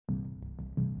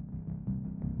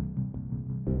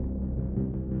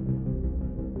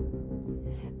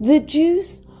The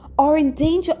Jews are in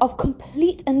danger of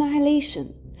complete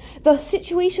annihilation. The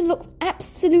situation looks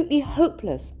absolutely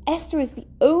hopeless. Esther is the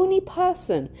only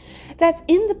person that's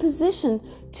in the position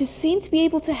to seem to be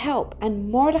able to help,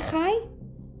 and Mordecai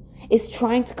is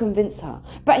trying to convince her,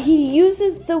 but he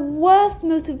uses the worst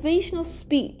motivational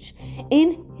speech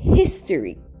in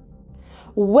history.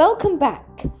 Welcome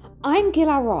back. I'm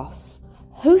Gila Ross,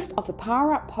 host of the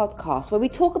Power Up podcast, where we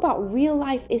talk about real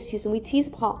life issues and we tease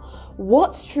apart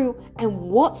what's true and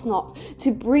what's not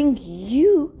to bring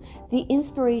you the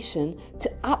inspiration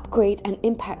to upgrade and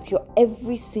impact your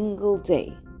every single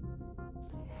day.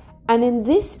 And in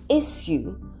this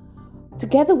issue,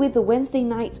 together with the Wednesday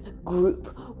night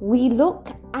group, we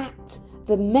look at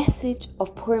the message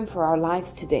of Purim for our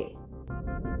lives today.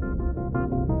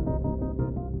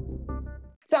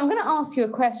 So I'm going to ask you a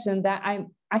question that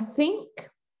I think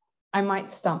I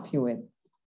might stump you with.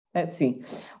 Let's see.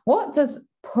 What does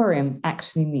Purim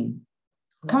actually mean?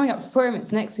 Coming up to Purim,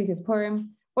 it's next week is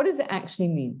Purim. What does it actually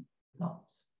mean?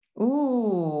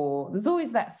 Ooh, there's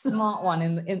always that smart one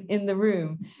in the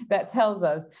room that tells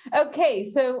us. Okay,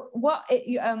 so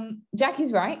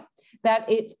Jackie's right that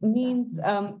it means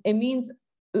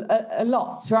a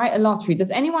lot, right? A lottery.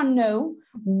 Does anyone know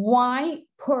why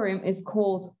Purim is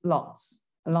called lots?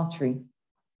 A lottery.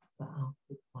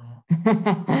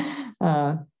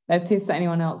 Let's see if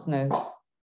anyone else knows.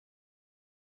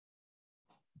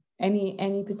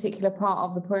 Any particular part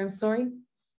of the Purim story?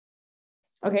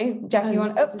 Okay, Jackie, you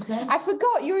want? Oh, I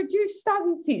forgot you're a Jewish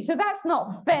studies teacher, so that's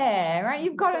not fair, right?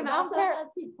 You've got an unfair.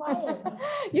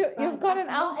 You've got an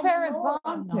unfair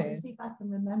advantage. See if I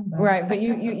can remember. Right, but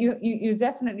you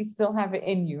definitely still have it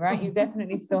in you, right? You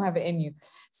definitely still have it in you.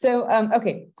 So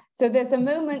okay, so there's a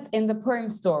moment in the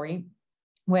Purim story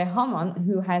where Haman,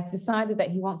 who has decided that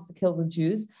he wants to kill the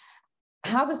Jews,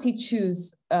 how does he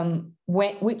choose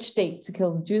which date to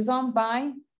kill the Jews on?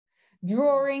 By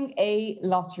drawing a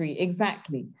lottery,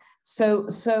 exactly. So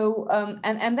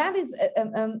and that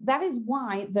is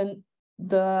why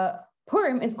the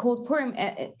Purim is called Purim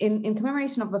in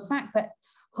commemoration of the fact that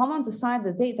Haman decided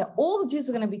the date that all the Jews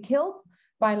were going to be killed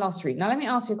by lottery. Now let me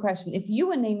ask you a question. If you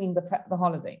were naming the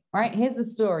holiday, right? Here's the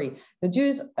story: the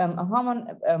Jews,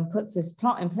 Haman puts this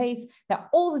plot in place that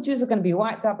all the Jews are going to be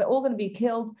wiped out. They're all going to be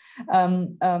killed.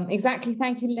 Exactly.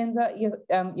 Thank you, Linda.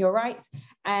 You're right.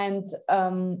 And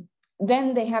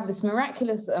then they have this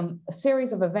miraculous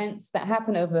series of events that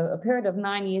happen over a period of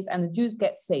 9 years, and the Jews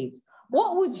get saved.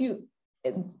 What would you?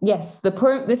 Yes, the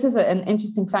Purim. This is an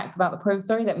interesting fact about the Purim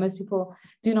story that most people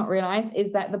do not realize,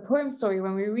 is that the Purim story,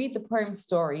 when we read the Purim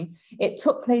story, it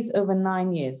took place over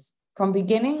 9 years. From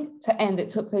beginning to end,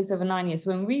 it took place over 9 years.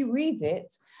 So when we read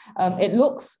it, it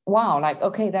looks, wow, like,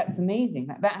 okay, that's amazing.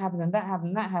 That happened and that happened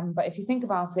and that happened. But if you think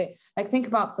about it, like think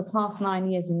about the past 9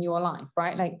 years in your life,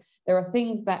 right? Like there are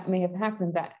things that may have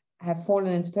happened that have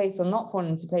fallen into place or not fallen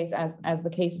into place as the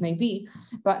case may be.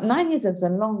 But 9 years is a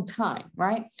long time,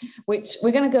 right? Which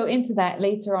we're going to go into that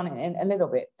later on in a little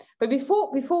bit. But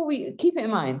before we keep it in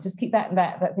mind, just keep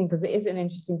that thing, because it is an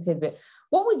interesting tidbit.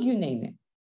 What would you name it?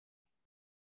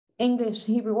 English,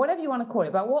 Hebrew, whatever you want to call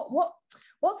it. But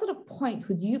what sort of point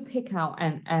would you pick out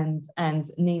and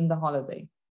name the holiday?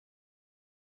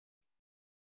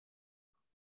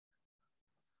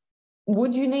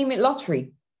 Would you name it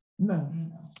lottery? No.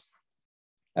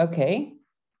 Okay.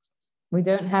 We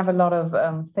don't have a lot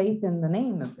of faith in the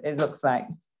name, it looks like.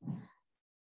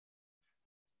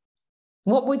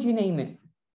 What would you name it?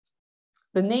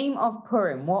 The name of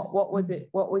Purim, what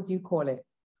would you call it?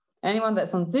 Anyone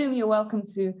that's on Zoom, you're welcome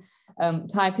to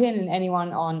type in, and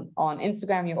anyone on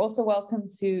Instagram, you're also welcome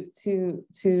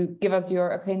to give us your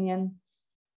opinion.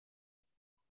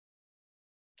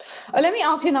 Let me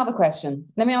ask you another question.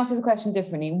 Let me ask you the question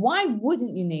differently. Why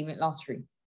wouldn't you name it lottery?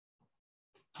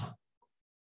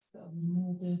 The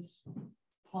morbid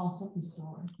part of the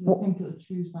story. I think it would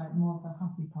choose like more of the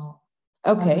happy part.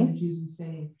 Okay. Like the Jews were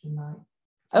saved and like.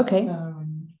 Okay.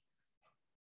 And...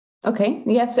 Okay.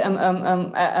 Yes.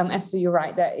 Esther, you're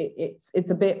right that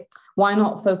it's a bit. Why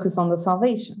not focus on the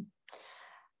salvation?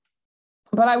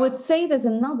 But I would say there's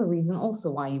another reason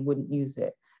also why you wouldn't use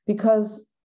it, because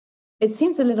it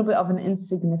seems a little bit of an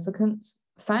insignificant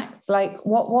fact. Like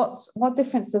what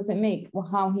difference does it make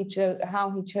how he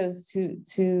chose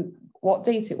to what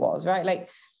date it was, right? Like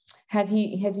had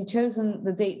he chosen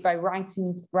the date by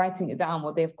writing it down,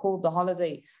 what they've called the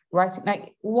holiday, writing,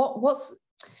 like what's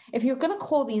if you're going to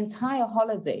call the entire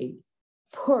holiday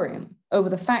Purim over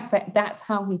the fact that that's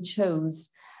how he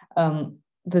chose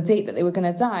the date that they were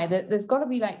going to die, there's got to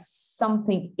be like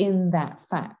something in that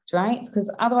fact, right?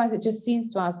 Because otherwise it just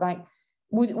seems to us like,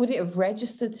 would it have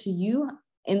registered to you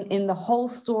in the whole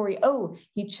story, oh,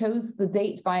 he chose the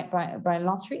date by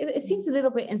lottery. It seems a little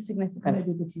bit insignificant.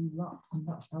 Maybe the Jew lots, and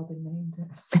that's how they named it.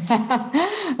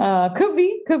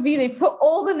 Could be. They put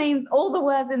all the names, all the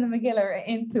words in the Megillah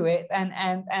into it,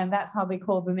 and that's how they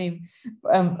call the name.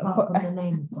 Apart from the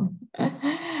name.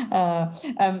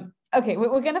 Okay,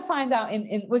 we're going to find out.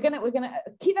 We're going to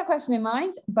keep that question in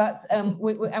mind, but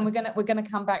we're going to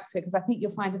come back to it because I think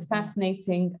you'll find a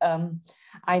fascinating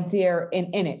idea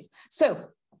in it. So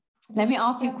let me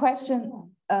ask you a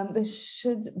question. There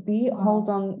should be. Hold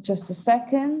on, just a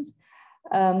second.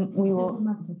 We will.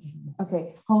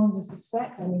 Okay, hold on just a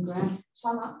sec. Let me grab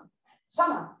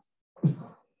Shana.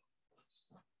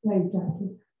 No,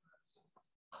 Jackie.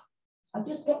 I'll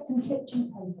just get some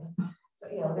kitchen paper. So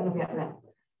yeah, we're going to get that.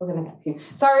 We're going to get you.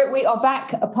 Sorry, we are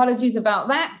back. Apologies about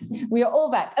that. We are all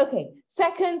back. Okay.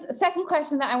 Second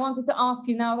question that I wanted to ask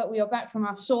you now that we are back from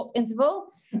our short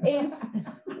interval is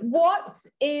what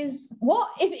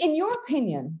if, in your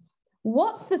opinion,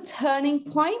 what's the turning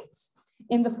point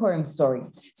in the Purim story?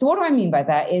 So what do I mean by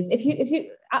that is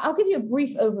I'll give you a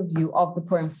brief overview of the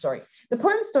Purim story. The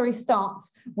Purim story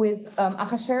starts with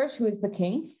Achashverosh, who is the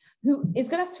king, who is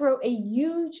going to throw a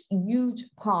huge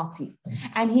party.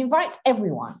 And he invites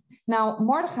everyone. Now,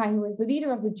 Mordechai, who is the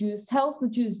leader of the Jews, tells the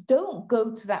Jews, don't go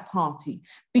to that party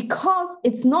because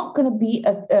it's not going to be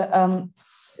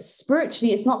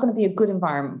spiritually, it's not going to be a good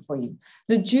environment for you.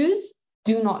 The Jews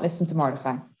do not listen to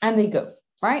Mordechai, and they go,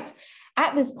 right?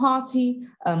 At this party,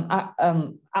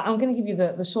 I'm going to give you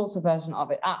the shorter version of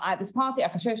it. At this party,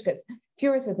 Achashverosh gets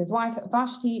furious with his wife,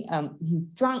 Vashti. He's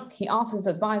drunk. He asks his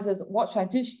advisors, what should I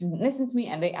do? She didn't listen to me.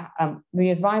 And the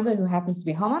advisor, who happens to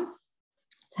be Haman,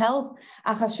 tells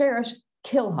Achashverosh,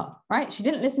 kill her, right? She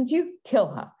didn't listen to you, kill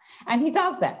her. And he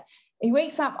does that. He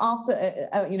wakes up after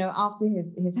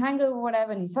his hangover or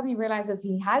whatever, and he suddenly realizes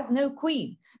he has no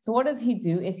queen. So what does he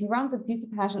do? Is he runs a beauty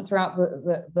pageant throughout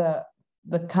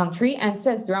the country and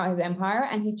says throughout his empire,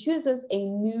 and he chooses a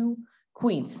new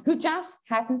queen who just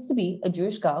happens to be a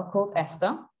Jewish girl called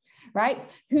Esther, right?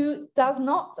 Who does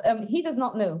not, he does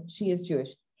not know she is Jewish.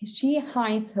 She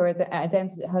hides her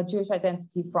identity, her Jewish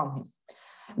identity from him.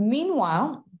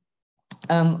 Meanwhile,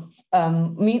 so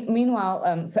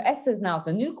Esther is now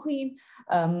the new queen.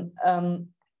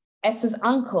 Esther's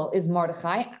uncle is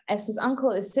Mordechai. Esther's uncle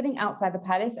is sitting outside the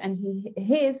palace, and he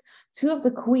hears two of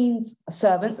the queen's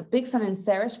servants, Bigsan and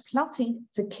Zeresh, plotting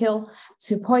to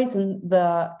poison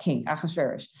the king,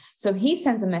 Achashverosh. So he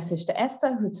sends a message to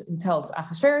Esther, who tells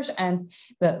Achashverosh, and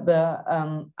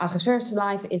the Achashverosh's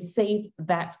life is saved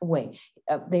that way.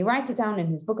 They write it down in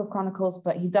his book of Chronicles,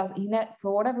 but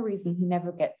for whatever reason, he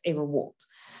never gets a reward.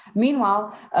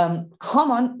 Meanwhile,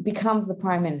 Haman becomes the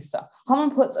prime minister. Haman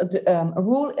puts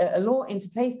a law into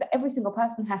place that every single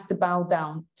person has to bow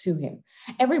down to him.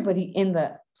 Everybody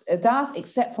does,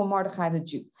 except for Mordechai the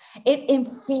Jew. It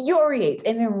infuriates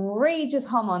and enrages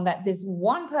Haman that this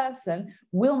one person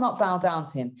will not bow down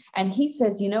to him. And he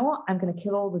says, you know what? I'm going to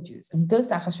kill all the Jews. And he goes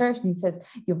to Achashverosh and he says,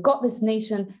 you've got this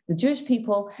nation, the Jewish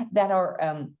people that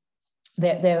are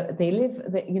they're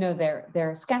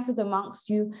scattered amongst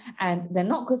you, and they're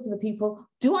not good for the people.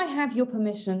 Do I have your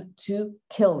permission to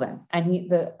kill them? And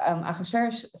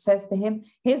Achashverosh says to him,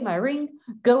 here's my ring,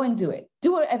 go and do it.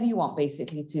 Do whatever you want,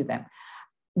 basically, to them.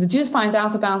 The Jews find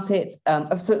out about it. At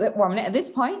this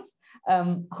point,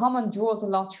 Haman draws a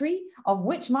lottery of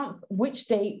which month, which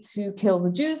day to kill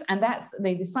the Jews, and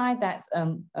they decide that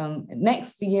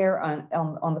next year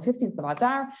on the 15th of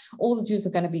Adar, all the Jews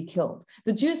are going to be killed.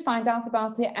 The Jews find out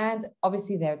about it, and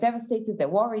obviously they're devastated, they're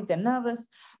worried, they're nervous.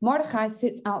 Mordechai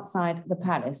sits outside the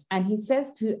palace, and he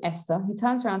says to Esther, he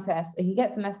turns around to Esther, he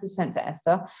gets a message sent to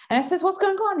Esther, and Esther says, what's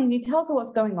going on? And he tells her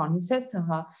what's going on. He says to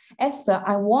her, Esther,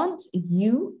 I want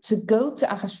you to go to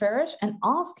Achashverosh and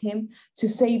ask him to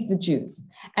save the Jews.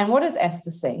 And what does Esther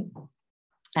say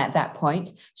at that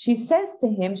point? She says to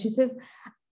him,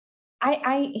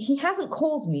 he hasn't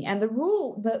called me. And the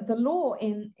law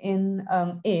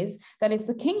is that if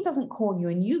the king doesn't call you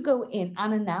and you go in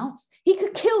unannounced, he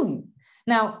could kill you.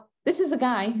 Now, this is a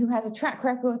guy who has a track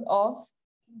record of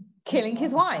killing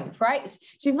his wife, right?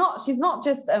 She's not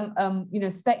just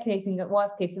speculating at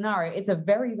worst case scenario. It's a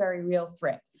very, very real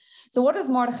threat. So what does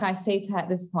Mordechai say to her at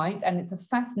this point? And it's a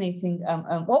fascinating,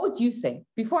 what would you say?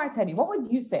 Before I tell you, what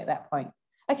would you say at that point?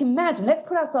 Like, imagine, let's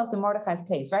put ourselves in Mordechai's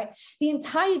place, right? The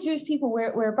entire Jewish people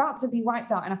were about to be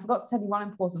wiped out. And I forgot to tell you one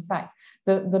important fact.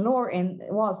 The law in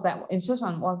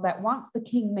Shushan was that once the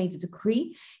king made a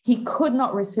decree, he could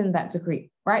not rescind that decree,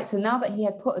 right? So now that he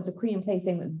had put a decree in place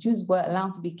saying that the Jews were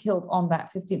allowed to be killed on that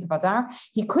 15th of Adar,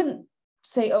 he couldn't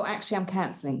say, oh, actually, I'm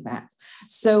canceling that.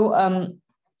 So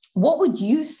what would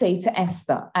you say to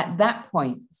Esther at that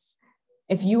point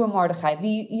if you were Mordechai?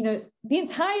 The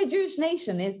entire Jewish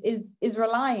nation is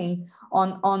relying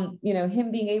on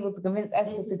him being able to convince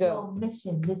Esther to go. This is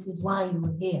your mission. This is why you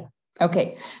were here.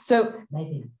 Okay, so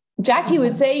Maybe. Jackie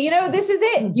would say, this is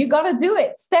it. You got to do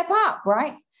it. Step up,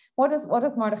 right? What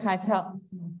does Mordechai tell?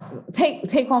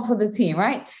 Take one for the team,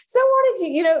 right? So what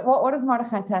if what does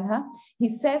Mordechai tell her? He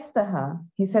says to her,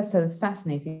 it's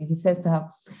fascinating. He says to her,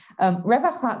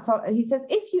 he says,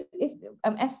 if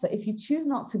Esther, if you choose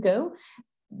not to go,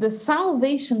 the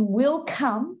salvation will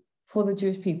come for the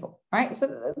Jewish people, right?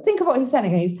 So think of what he's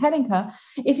telling her. He's telling her,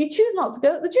 if you choose not to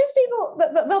go, the Jewish people,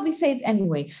 they'll be saved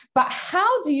anyway. But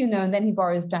how do you know? And then he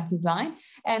borrows Jackie's line.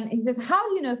 And he says, how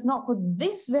do you know if not for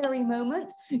this very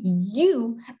moment,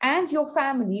 you and your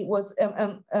family was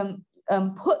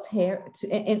put here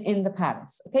in the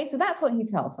palace? Okay, so that's what he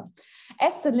tells her.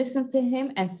 Esther listens to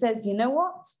him and says, you know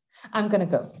what? I'm going to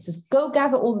go. He says, go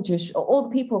gather all the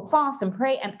people, fast and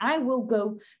pray, and I will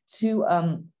go to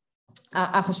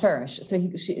Achashverosh. So he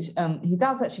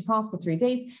does that. She fasts for 3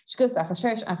 days. She goes to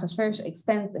Achashverosh. Achashverosh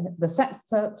extends the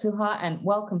scepter to her and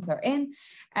welcomes her in.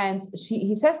 And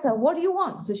he says to her, what do you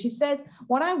want? So she says,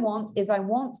 what I want is I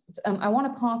want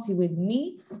a party with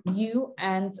me, you,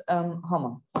 and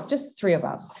Haman, just 3 of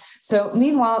us. So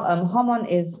meanwhile, Haman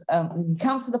he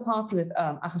comes to the party with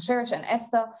Achashverosh and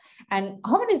Esther. And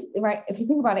Haman is, right, if you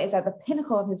think about it, is at the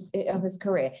pinnacle of his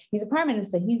career. He's a prime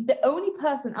minister. He's the only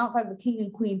person outside the king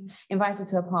and queen invited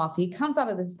to a party. He comes out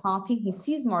of this party, he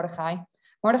sees Mordechai.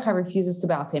 Mordechai refuses to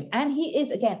bow to him, and he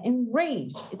is again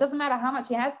enraged. It doesn't matter how much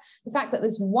he has. The fact that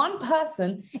this one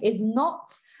person is not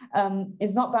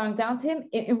bowing down to him,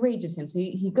 it enrages him. So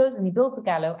he goes and he builds a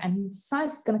gallows, and he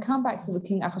decides he's going to come back to the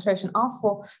king Achashverosh and ask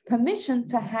for permission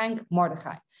to hang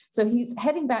Mordechai. So he's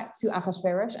heading back to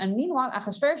Achashverosh, and meanwhile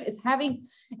Achashverosh is having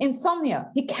insomnia.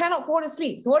 He cannot fall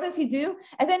asleep. So what does he do?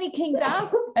 As any king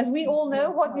does, as we all know,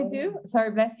 what you do,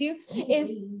 sorry, bless you, is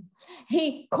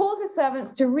he calls his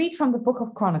servants to read from the book of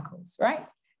Chronicles, right?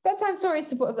 Bedtime stories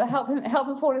to help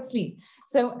him fall asleep.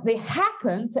 So they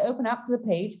happen to open up to the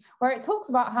page where it talks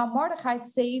about how Mordechai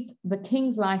saved the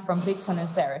king's life from Bigsan and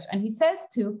Zeresh. And he says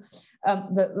to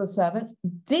the servants,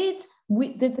 did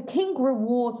the king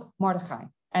reward Mordechai?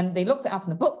 And they looked it up in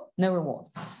the book, no reward.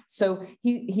 So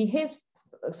he hears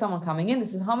someone coming in.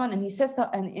 This is Haman, and he says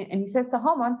to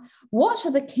Haman, what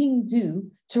should the king do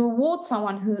to reward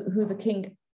someone who the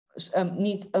king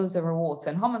owes a reward?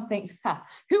 And Haman thinks,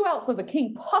 who else would the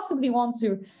king possibly want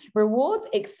to reward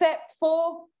except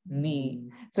for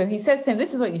me? So he says to him,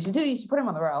 this is what you should do. You should put him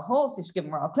on the royal horse. You should give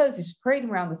him royal clothes. You should parade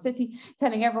him around the city,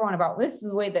 telling everyone about this is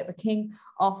the way that the king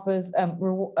offers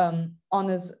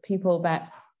honors people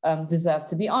that deserve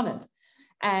to be honored.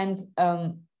 And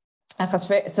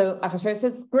Achashverosh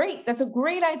says, great, that's a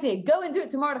great idea. Go and do it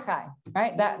to Mordechai,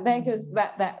 right? There goes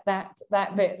that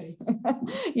bit.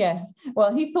 Yes.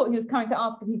 Well, he thought he was coming to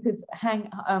ask if he could hang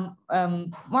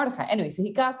Mordechai. Anyway, so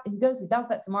he does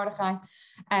that to Mordechai,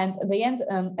 and the end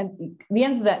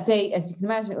of that day, as you can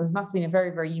imagine, must have been a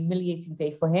very, very humiliating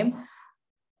day for him.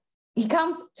 He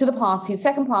comes to the party,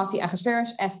 second party, Achashverosh,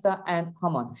 Esther, and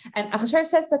Haman. And Achashverosh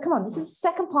says to her, come on, this is the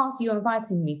second party you're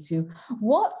inviting me to.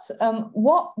 What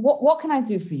can I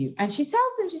do for you? And she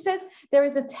tells him, she says, there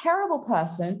is a terrible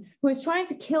person who is trying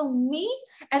to kill me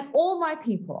and all my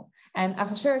people. And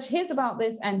Achashverosh hears about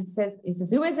this, and he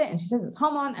says, who is it? And she says, it's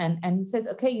Haman. And he says,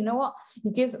 okay, you know what?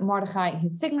 He gives Mordechai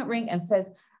his signet ring and says,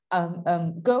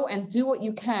 go and do what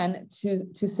you can to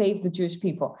save the Jewish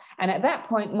people. And at that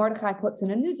point, Mordechai puts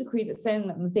in a new decree that's saying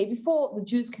that the day before, the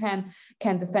Jews can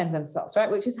defend themselves,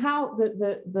 right? Which is how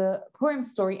the Purim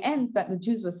story ends, that the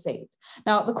Jews were saved.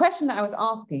 Now, the question that I was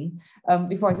asking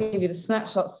before I gave you the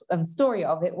snapshot story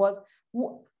of it was,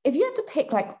 if you had to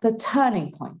pick like the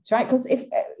turning point, right? Because if,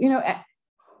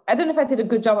 I don't know if I did a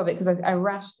good job of it because I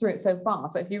rushed through it so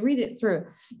fast, but if you read it through,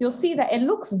 you'll see that it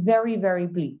looks very, very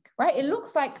bleak, right? It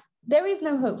looks like there is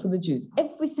no hope for the Jews.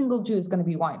 Every single Jew is going to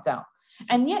be wiped out.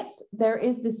 And yet there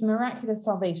is this miraculous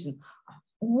salvation.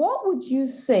 What would you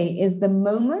say is the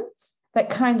moment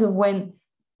that kind of when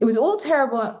it was all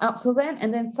terrible up till then,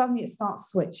 and then suddenly it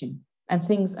starts switching and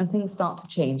things start to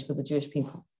change for the Jewish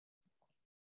people?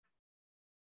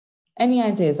 Any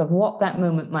ideas of what that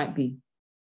moment might be?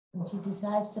 When she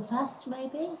decides to fast,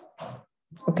 maybe.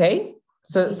 Okay,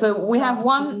 so we have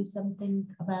one. Do something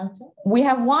about it. We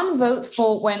have one vote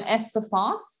for when Esther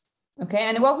fasts. Okay,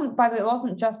 and it wasn't, by the way, it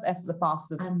wasn't just Esther that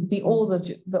fasted. All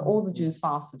the Jews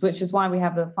fasted, which is why we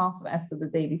have the fast of Esther the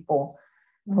day before.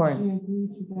 And she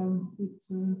agreed to go and speak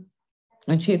to.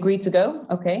 And she agreed to go.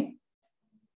 Okay.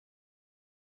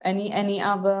 Any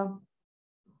other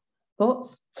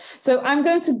Thoughts? So I'm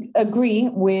going to agree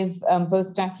with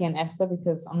both Jackie and Esther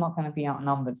because I'm not going to be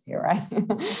outnumbered here, right?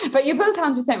 But you're both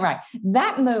 100% right.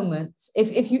 That moment,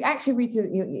 if you actually read through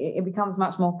it, it becomes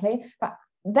much more clear. But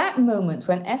that moment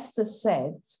when Esther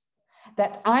said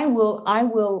that I will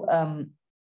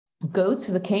go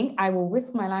to the king, I will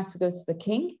risk my life to go to the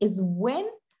king, is when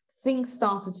things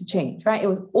started to change, right? It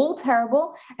was all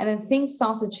terrible, and then things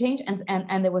started to change,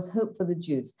 and there was hope for the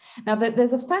Jews. Now,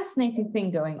 there's a fascinating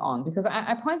thing going on, because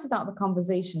I pointed out the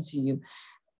conversation to you.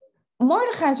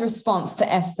 Mordecai's response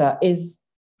to Esther is,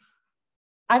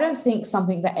 I don't think,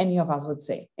 something that any of us would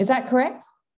say. Is that correct?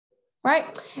 Right?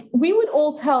 We would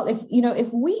all tell,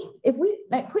 if we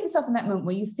like, put yourself in that moment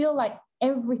where you feel like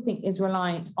everything is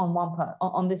reliant on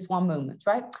on this one moment,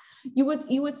 right? You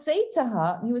would say to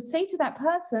her, you would say to that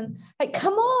person, like,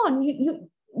 come on,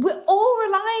 we're all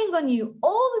relying on you.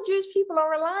 All the Jewish people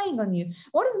are relying on you.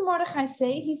 What does Mordecai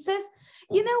say? He says,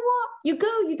 you know what? You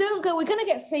go, you don't go. We're going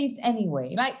to get saved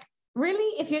anyway. Like,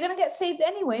 really? If you're going to get saved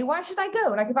anyway, why should I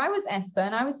go? Like, if I was Esther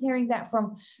and I was hearing that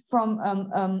from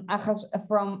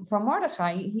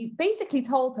Mordecai, he basically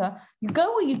told her, you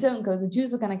go or you don't go. The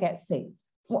Jews are going to get saved.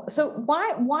 So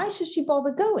why should she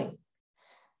bother going?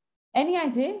 Any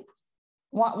idea?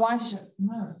 Why should?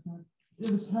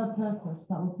 It was her purpose.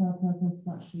 That was her purpose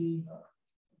that she.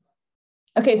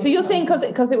 Okay, so you're saying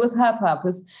because it was her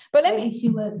purpose, but let me. She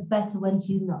works better when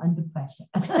she's not under pressure.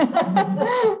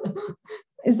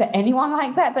 Is there anyone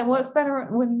like that works better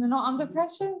when they're not under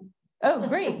pressure? Oh,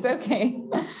 great. Okay.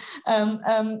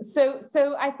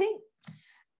 So I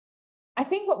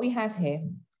think what we have here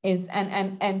is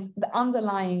and the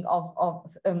underlying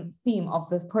theme of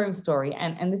this Purim story,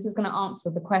 and this is going to answer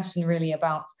the question really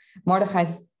about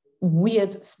Mordecai's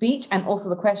weird speech, and also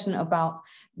the question about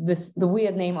the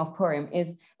weird name of Purim,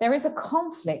 is there is a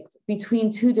conflict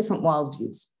between two different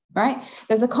worldviews, right?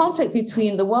 There's a conflict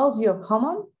between the worldview of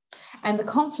Haman and the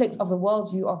conflict of the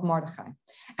worldview of Mordecai.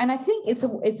 And I think it's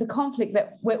a conflict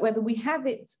that whether we have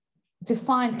it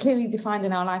clearly defined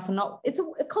in our life or not, it's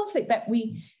a conflict that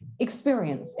we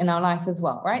experience in our life as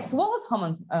well, right? So what was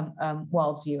Haman's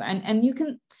worldview? And you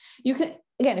can,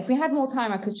 again, if we had more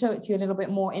time, I could show it to you a little bit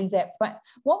more in depth, but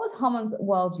what was Haman's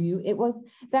worldview? It was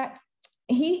that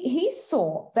he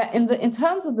saw that in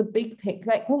terms of the big picture,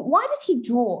 like, well, why did he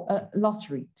draw a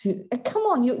lottery to, come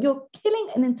on, you're killing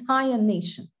an entire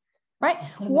nation, right?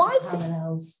 Why?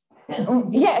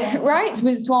 Yeah, right,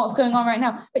 with what's going on right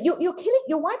now. But you're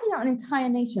wiping out an entire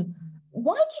nation.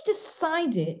 Why did you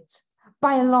decide it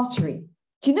by a lottery?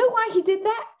 Do you know why he did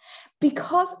that?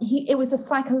 Because it was a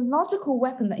psychological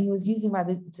weapon that he was using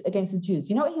against the Jews. Do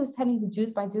you know what he was telling the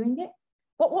Jews by doing it?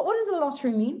 What does a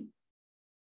lottery mean?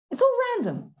 It's all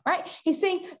random, right? He's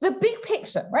saying the big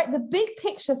picture, right? The big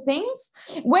picture things,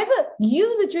 whether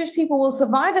you, the Jewish people, will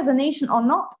survive as a nation or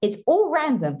not, it's all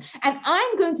random. And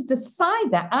I'm going to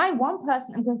decide that. One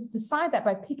person, I'm going to decide that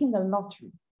by picking a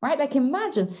lottery, right? Like,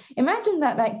 imagine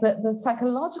that, like, the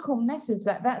psychological message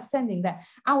that's sending, that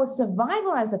our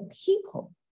survival as a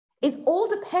people is all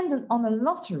dependent on a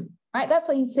lottery, right? That's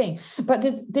what he's saying. But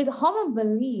did Haman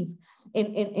believe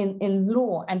in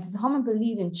law, and did Haman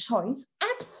believe in choice?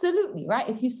 Absolutely, right?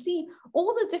 If you see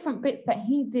all the different bits that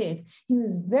he did, he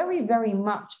was very, very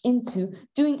much into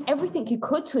doing everything he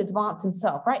could to advance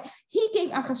himself, right? He gave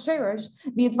Achashverosh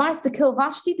the advice to kill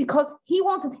Vashti because he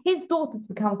wanted his daughter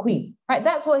to become queen, right?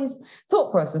 That's what his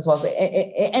thought process was.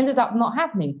 It ended up not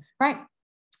happening, right?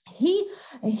 He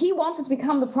wanted to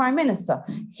become the prime minister.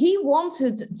 He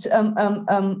wanted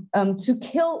to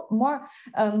kill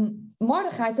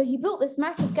Mordecai, so he built this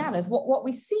massive gallows. What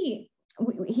we see,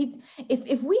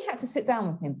 if we had to sit down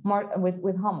with him,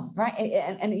 with Haman, right,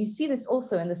 and you see this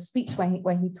also in the speech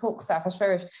when he talks to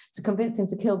Ahasuerus to convince him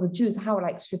to kill the Jews, how,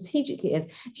 like, strategic it is.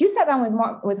 If you sat down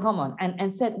with Haman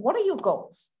and said, what are your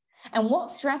goals and what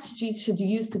strategy should you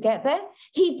use to get there?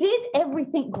 He did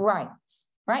everything right.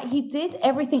 Right? He did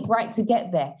everything right to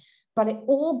get there, but it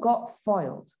all got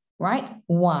foiled, right?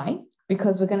 Why?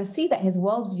 Because we're going to see that his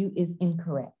worldview is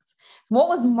incorrect. What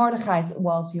was Mordecai's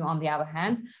worldview, on the other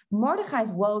hand?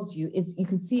 Mordecai's worldview is, you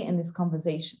can see it in this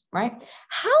conversation, right?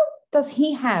 How does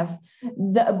he have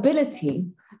the ability,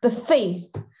 the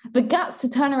faith, the guts to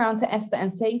turn around to Esther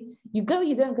and say, you go,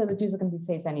 you don't go, the Jews are going to be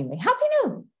saved anyway? How do you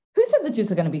know? Who said the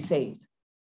Jews are going to be saved?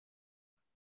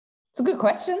 It's a good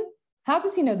question. How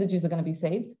does he know the Jews are going to be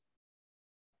saved?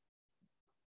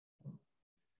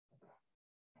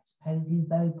 I suppose he's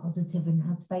very positive and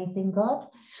has faith in God.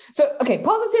 So, okay,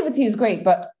 positivity is great,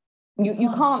 but you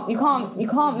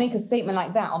can't make a statement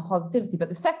like that on positivity. But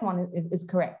the second one is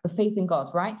correct, the faith in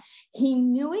God, right? He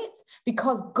knew it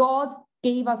because God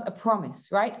gave us a promise,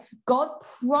 right? God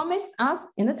promised us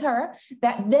in the Torah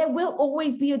that there will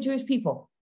always be a Jewish people,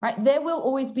 right? There will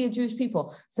always be a Jewish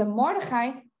people. So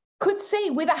Mordechai could say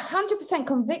with 100%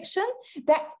 conviction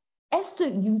that Esther,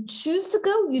 you choose to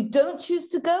go, you don't choose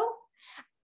to go,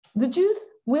 the Jews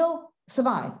will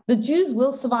survive. The Jews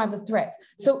will survive the threat.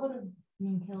 So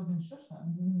being killed in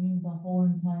Shushan doesn't mean the whole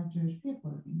entire Jewish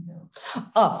people are being killed.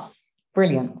 Oh,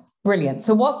 brilliant, brilliant.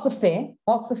 So what's the fear?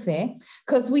 What's the fear?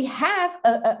 Because we have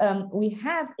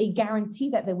a guarantee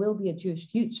that there will be a Jewish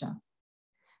future,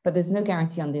 but there's no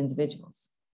guarantee on the individuals.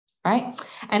 Right.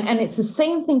 And it's the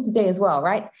same thing today as well.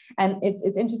 Right. And it's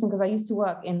interesting because I used to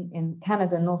work in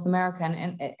Canada, North America,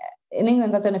 and in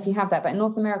England, I don't know if you have that, but in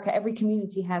North America, every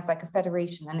community has like a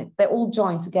federation and they're all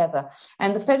joined together.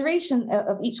 And the federation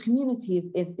of each community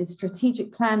is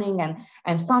strategic planning and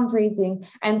fundraising.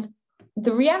 And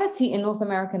the reality in North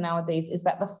America nowadays is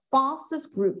that the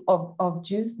fastest group of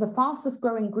Jews, the fastest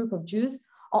growing group of Jews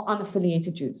are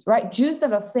unaffiliated Jews, right? Jews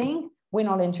that are saying, we're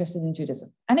not interested in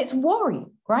Judaism. And it's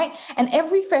worrying, right? And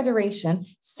every federation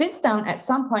sits down at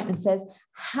some point and says,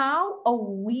 how are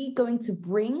we going to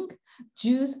bring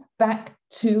Jews back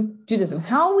to Judaism?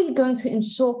 How are we going to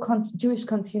ensure Jewish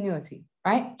continuity,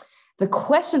 right? The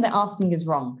question they're asking is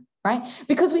wrong, right?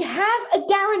 Because we have a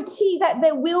guarantee that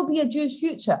there will be a Jewish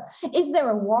future. Is there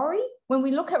a worry when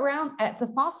we look around at the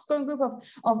fastest growing group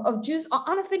of Jews,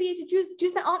 unaffiliated Jews,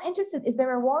 Jews that aren't interested? Is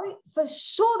there a worry? For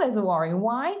sure there's a worry.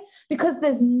 Why? Because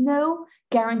there's no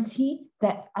guarantee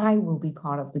that I will be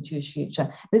part of the Jewish future.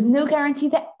 There's no guarantee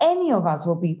that any of us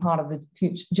will be part of the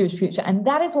Jewish future. And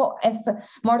that is what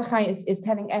Mordechai is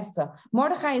telling Esther.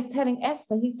 Mordechai is telling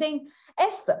Esther, he's saying,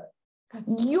 Esther,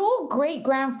 your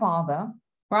great-grandfather,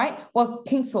 right, was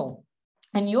King Saul.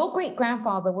 And your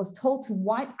great-grandfather was told to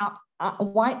wipe out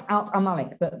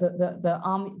Amalek,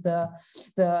 the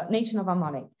nation of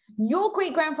Amalek. Your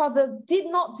great-grandfather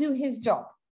did not do his job.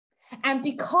 And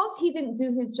because he didn't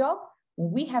do his job,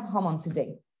 we have Haman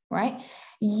today, right?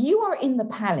 You are in the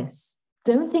palace.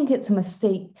 Don't think it's a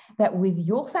mistake that with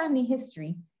your family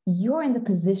history, you're in the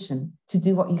position to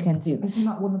do what you can do. Isn't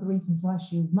that one of the reasons why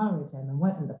she married him and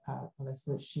went in the palace?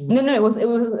 That she No, it was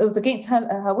against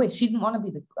her wish. She didn't want to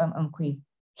be the queen.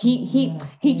 He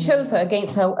chose her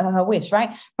against her wish,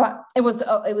 right? But it was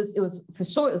for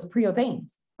sure it was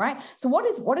preordained, right? So what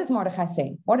is Mordechai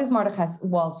saying? What is Mordechai's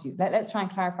worldview? Let's try and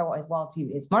clarify what his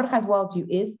worldview is. Mordechai's worldview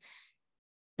is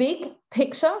big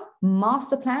picture,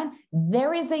 master plan.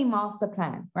 There is a master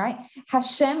plan, right?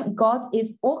 Hashem, God,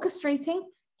 is orchestrating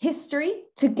history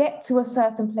to get to a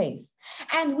certain place.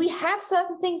 And we have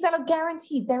certain things that are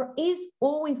guaranteed. There is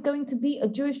always going to be a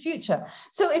Jewish future.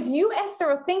 So if you, Esther,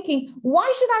 are thinking,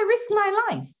 why should I risk my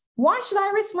life? Why should I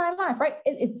risk my life, right?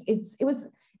 It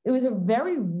was a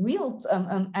very real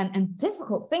and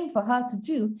difficult thing for her to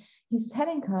do. He's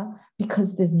telling her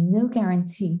because there's no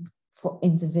guarantee for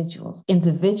individuals.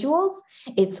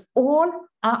 It's all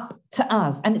up to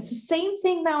us, and it's the same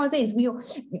thing nowadays. We have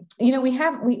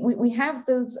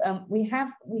those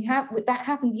that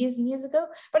happened years and years ago,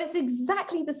 but it's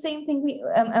exactly the same thing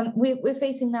we're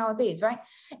facing nowadays, right?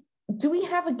 Do we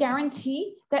have a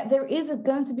guarantee that there is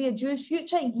going to be a Jewish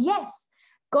future? Yes,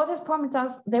 God has promised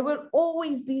us there will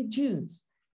always be Jews.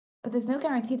 But there's no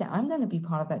guarantee that I'm going to be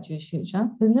part of that Jewish future.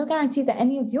 There's no guarantee that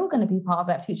any of you are going to be part of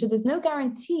that future. There's no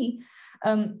guarantee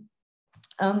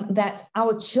that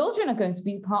our children are going to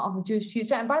be part of the Jewish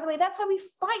future. And by the way, that's why we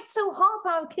fight so hard for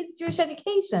our kids' Jewish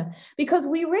education, because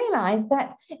we realize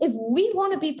that if we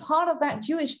want to be part of that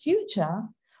Jewish future,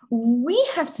 we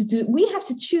have to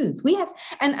choose.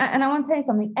 And I want to tell you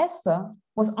something. Esther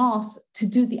was asked to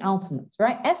do the ultimate,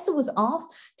 right? Esther was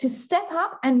asked to step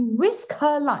up and risk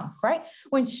her life, right?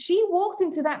 When she walked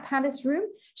into that palace room,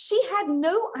 she had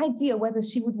no idea whether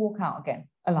she would walk out again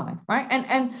alive, right?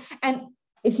 And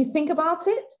if you think about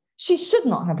it, she should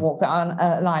not have walked out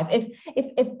alive.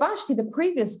 If Vashti, the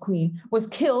previous queen, was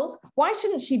killed, why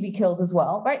shouldn't she be killed as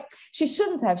well, right? She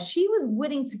shouldn't have. She was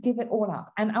willing to give it all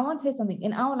up. And I want to say something.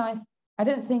 In our life, I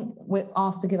don't think we're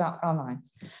asked to give up our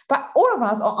lives, but all of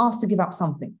us are asked to give up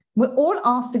something. We're all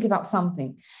asked to give up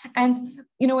something. And,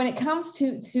 when it comes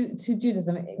to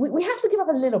Judaism, we have to give up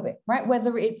a little bit, right?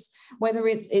 Whether it's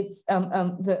the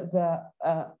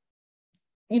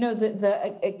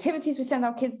activities we send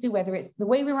our kids to, whether it's the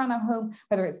way we run our home,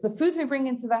 whether it's the food we bring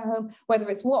into that home, whether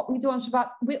it's what we do on Shabbat,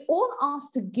 we're all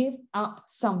asked to give up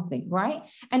something, right?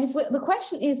 And the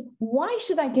question is, why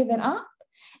should I give it up?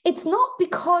 It's not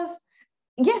because,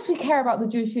 yes, we care about the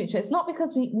Jewish future. It's not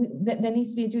because there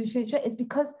needs to be a Jewish future. It's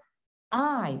because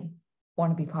I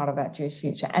want to be part of that Jewish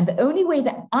future. And the only way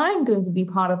that I'm going to be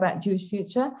part of that Jewish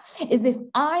future is if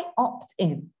I opt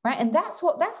in, right? And that's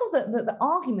what the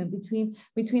argument between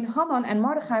Haman and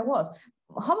Mordechai was.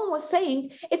 Haman was saying,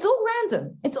 it's all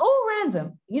random. It's all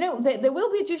random. There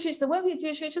will be a Jewish future, there won't be a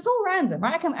Jewish future. It's all random,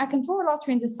 right? I can draw a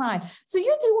lottery and decide. So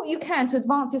you do what you can to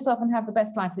advance yourself and have the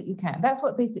best life that you can. That's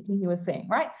what basically he was saying,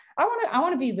 right? I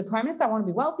want to be the prime minister. I want to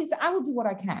be wealthy, so I will do what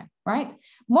I can, right?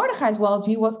 Mordechai's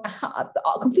worldview was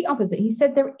the complete opposite. He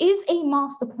said there is a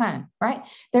master plan, right?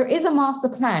 There is a master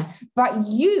plan, but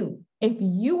if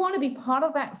you want to be part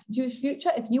of that Jewish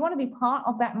future, if you want to be part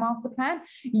of that master plan,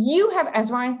 you have, as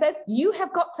Ryan says, you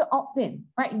have got to opt in,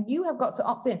 right? You have got to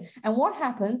opt in. And what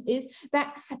happens is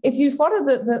that if you follow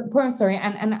the Purim story,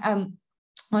 and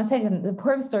I'll tell you, the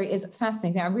Purim story is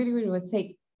fascinating. I really, really would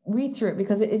say read through it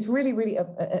because it is really, really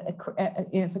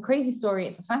it's a crazy story.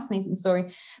 It's a fascinating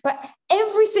story. But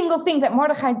every single thing that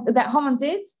Haman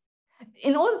did,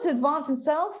 in order to advance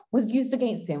himself, was used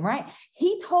against him, right?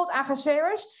 He told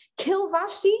Ahasuerus, kill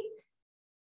Vashti.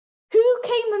 Who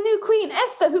came the new queen?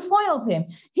 Esther, who foiled him.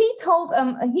 He told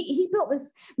he built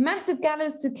this massive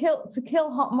gallows to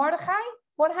kill Mordechai.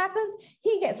 What happens?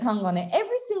 He gets hung on it.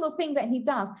 Every single thing that he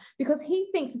does, because he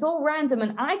thinks it's all random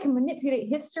and I can manipulate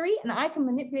history and I can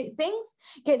manipulate things,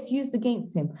 gets used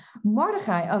against him.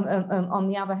 Mordechai, on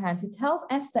the other hand, who tells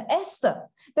Esther,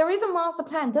 there is a master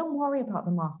plan. Don't worry about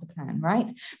the master plan,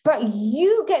 right? But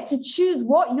you get to choose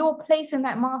what your place in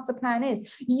that master plan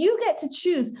is. You get to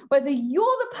choose whether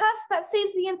you're the person that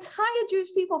saves the entire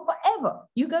Jewish people forever.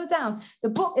 You go down. The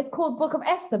book is called Book of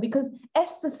Esther because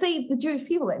Esther saved the Jewish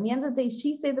people. At the end of the day,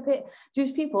 she saved the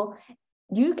Jewish people.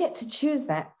 You get to choose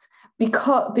that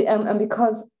because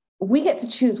we get to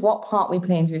choose what part we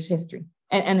play in Jewish history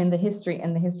and in the history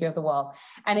of the world.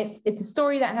 And it's a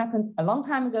story that happened a long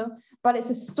time ago, but it's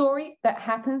a story that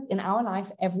happens in our life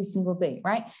every single day,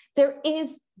 right? There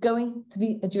is going to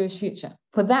be a Jewish future.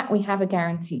 For that, we have a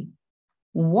guarantee.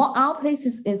 What our place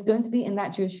is going to be in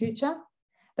that Jewish future,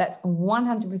 that's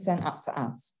 100% up to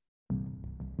us.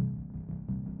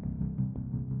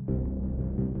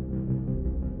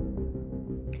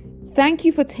 Thank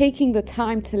you for taking the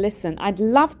time to listen. I'd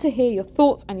love to hear your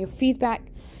thoughts and your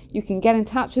feedback. You can get in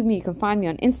touch with me. You can find me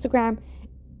on Instagram.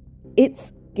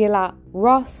 It's Gila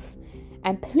Ross.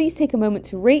 And please take a moment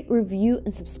to rate, review,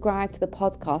 and subscribe to the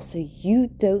podcast so you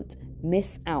don't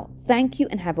miss out. Thank you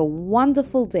and have a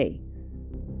wonderful day.